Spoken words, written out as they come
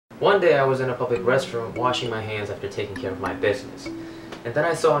One day I was in a public restroom washing my hands after taking care of my business. And then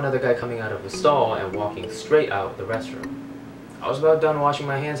I saw another guy coming out of the stall and walking straight out the restroom. I was about done washing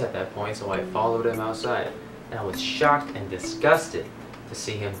my hands at that point, so I followed him outside. And I was shocked and disgusted to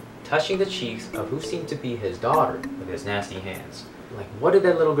see him touching the cheeks of who seemed to be his daughter with his nasty hands. Like, what did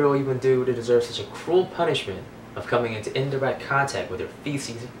that little girl even do to deserve such a cruel punishment of coming into indirect contact with her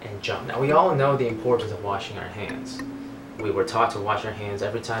feces and junk? Now, we all know the importance of washing our hands. We were taught to wash our hands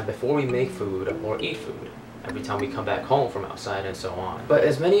every time before we make food or eat food, every time we come back home from outside, and so on. But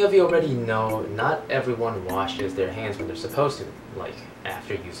as many of you already know, not everyone washes their hands when they're supposed to, like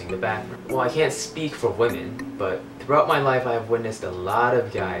after using the bathroom. Well, I can't speak for women, but throughout my life I have witnessed a lot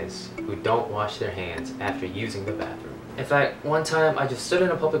of guys who don't wash their hands after using the bathroom. In fact, one time I just stood in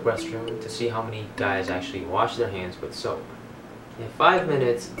a public restroom to see how many guys actually wash their hands with soap. In 5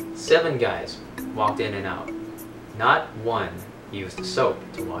 minutes, 7 guys walked in and out. Not one used soap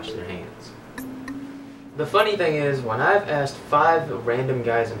to wash their hands. The funny thing is, when I've asked 5 random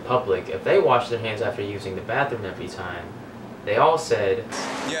guys in public if they wash their hands after using the bathroom every time, they all said,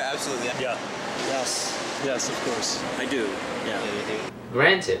 "Yeah, absolutely. Yeah. Yes. Yes, of course. I do. Yeah.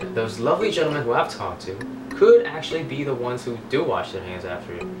 Granted, those lovely gentlemen who I've talked to could actually be the ones who do wash their hands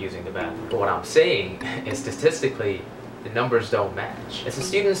after using the bathroom. But what I'm saying is, statistically, the numbers don't match. As a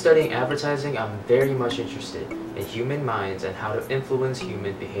student studying advertising, I'm very much interested in human minds and how to influence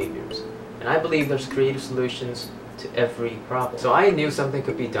human behaviors. And I believe there's creative solutions to every problem. So I knew something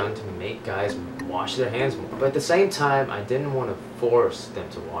could be done to make guys wash their hands more. But at the same time, I didn't want to force them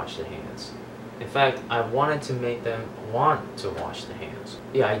to wash their hands. In fact, I wanted to make them want to wash their hands.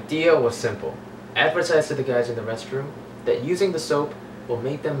 The idea was simple. Advertise to the guys in the restroom that using the soap will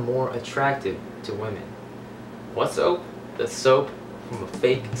make them more attractive to women. What soap? The soap from a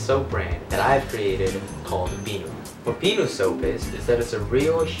fake soap brand that I've created called Pinu. What Pinu soap is that it's a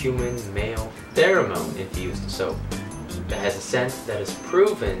real human male pheromone-infused soap that has a scent that is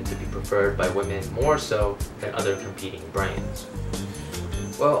proven to be preferred by women more so than other competing brands.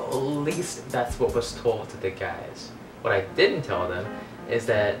 Well, at least that's what was told to the guys. What I didn't tell them is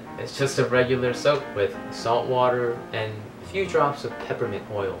that it's just a regular soap with salt water and a few drops of peppermint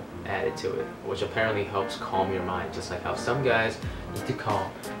oil added to it, which apparently helps calm your mind, just like how some guys need to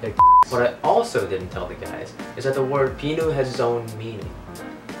calm their What I also didn't tell the guys is that the word Pinu has its own meaning.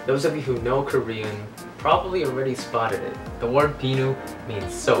 Those of you who know Korean probably already spotted it. The word Pinu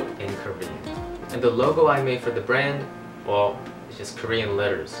means soap in Korean. And the logo I made for the brand, well, it's just Korean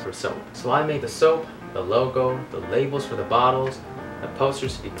letters for soap. So I made the soap, the logo, the labels for the bottles, the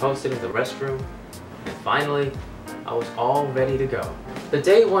posters to be posted in the restroom, and finally, I was all ready to go. The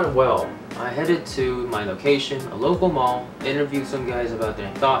day went well. I headed to my location, a local mall, interviewed some guys about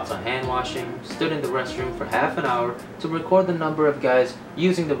their thoughts on hand washing, stood in the restroom for half an hour to record the number of guys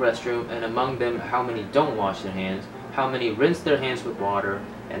using the restroom, and among them how many don't wash their hands, how many rinse their hands with water,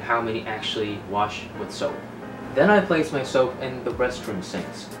 and how many actually wash with soap. Then I placed my soap in the restroom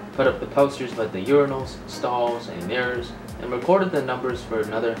sinks, put up the posters like the urinals, stalls, and mirrors, and recorded the numbers for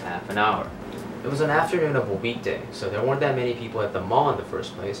another half an hour. It was an afternoon of a weekday, so there weren't that many people at the mall in the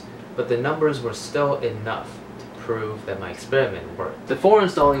first place, but the numbers were still enough to prove that my experiment worked. Before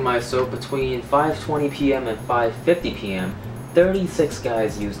installing my soap between 5:20 p.m. and 5:50 p.m., 36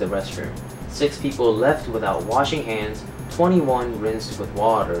 guys used the restroom. 6 people left without washing hands, 21 rinsed with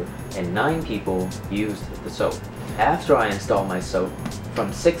water, and 9 people used the soap. After I installed my soap,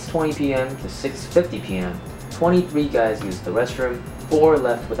 from 6:20 p.m. to 6:50 p.m., 23 guys used the restroom, 4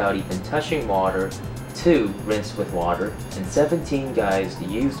 left without even touching water, 2 rinsed with water, and 17 guys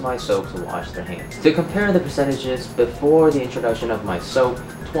used my soap to wash their hands. To compare the percentages, before the introduction of my soap,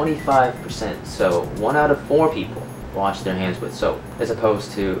 25%, so 1 out of 4 people washed their hands with soap, as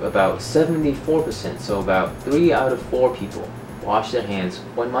opposed to about 74%, so about 3 out of 4 people washed their hands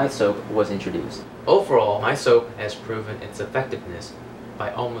when my soap was introduced. Overall, my soap has proven its effectiveness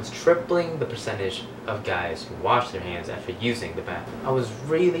by almost tripling the percentage of guys who wash their hands after using the bathroom. I was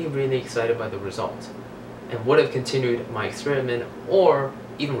really excited by the result and would have continued my experiment or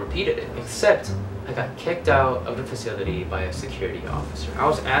even repeated it, except I got kicked out of the facility by a security officer. I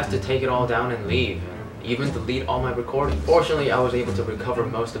was asked to take it all down and leave, and even delete all my recordings. Fortunately, I was able to recover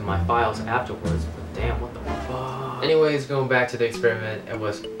most of my files afterwards, but damn, what the fuck. Anyways, going back to the experiment, it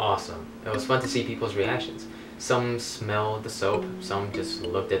was awesome. It was fun to see people's reactions. Some smelled the soap, some just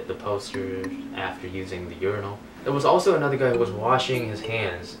looked at the poster after using the urinal. There was also another guy who was washing his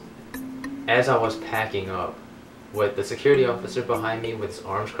hands as I was packing up, with the security officer behind me with his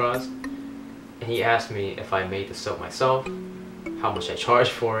arms crossed, and he asked me if I made the soap myself, how much I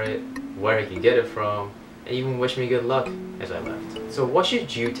charged for it, where I could get it from, and and even wished me good luck as I left. So what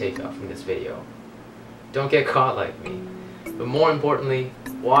should you take up from this video? Don't get caught like me. But more importantly,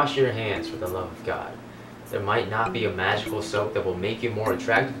 wash your hands for the love of God. There might not be a magical soap that will make you more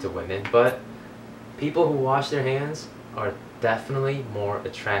attractive to women, but people who wash their hands are definitely more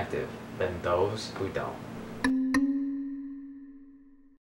attractive than those who don't.